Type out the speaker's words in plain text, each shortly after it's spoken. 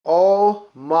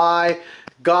my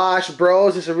gosh,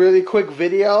 bros, it's a really quick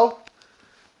video.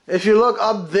 If you look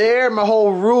up there, my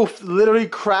whole roof literally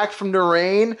cracked from the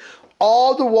rain.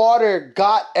 All the water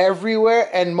got everywhere,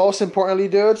 and most importantly,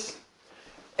 dudes,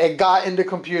 it got in the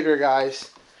computer,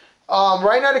 guys.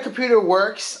 Right now the computer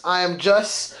works. I am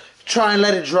just trying to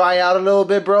let it dry out a little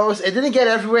bit, bros. It didn't get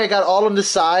everywhere. It got all on the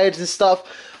sides and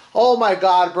stuff. Oh my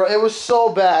god, bro, it was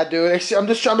so bad, dude. I'm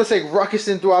just trying to say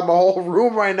ruckusing throughout my whole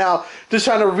room right now. Just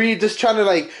trying to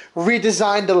like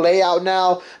redesign the layout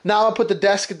now. Now I put the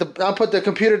desk I put the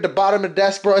computer at the bottom of the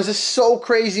desk, bro. It's just so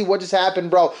crazy what just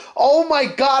happened, bro. Oh my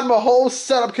god, my whole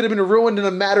setup could have been ruined in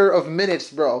a matter of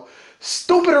minutes, bro.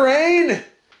 Stupid rain.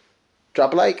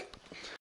 Drop a like.